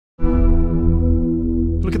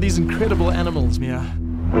Look at these incredible animals, Mia.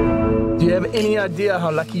 Do you have any idea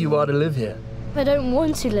how lucky you are to live here? I don't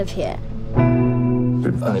want to live here.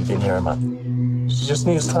 We've only been here a month. She just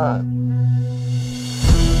needs time.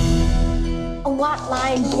 A white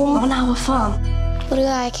line on our farm. What do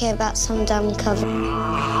I care about some dumb cover?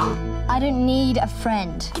 I don't need a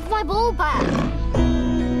friend. Give my ball back.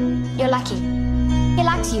 You're lucky. He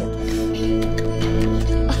likes you. Do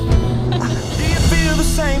you feel the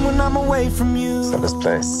same when I'm away from you? So this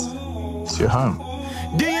place, it's your home.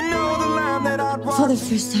 Do you know the line that I'd walk? For the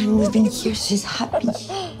first time we've been here, she's happy.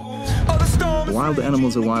 Oh, the storm is Wild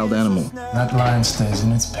animal's a wild animal. That lion stays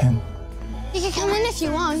in its pen. You can come in if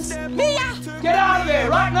you want. Get out of there,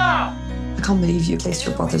 right now! I can't believe you placed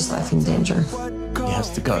your brother's life in danger. He has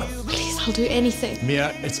to go. Please, I'll do anything.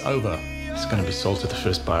 Mia, it's over. It's going to be sold to the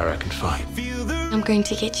first buyer I can find. I'm going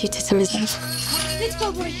to get you to the reserve. Let's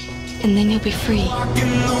go, boy. And then you'll be free. in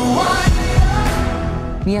the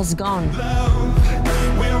wire. Mia's gone.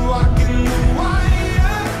 We're walking the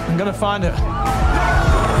wire. I'm going to find her.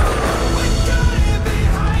 We couldn't be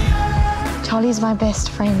higher. Charlie's my best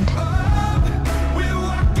friend. We're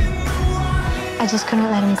walking the wire. I just couldn't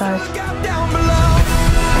let him go. Got down below.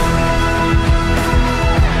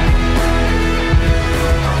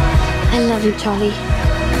 I love you, Charlie.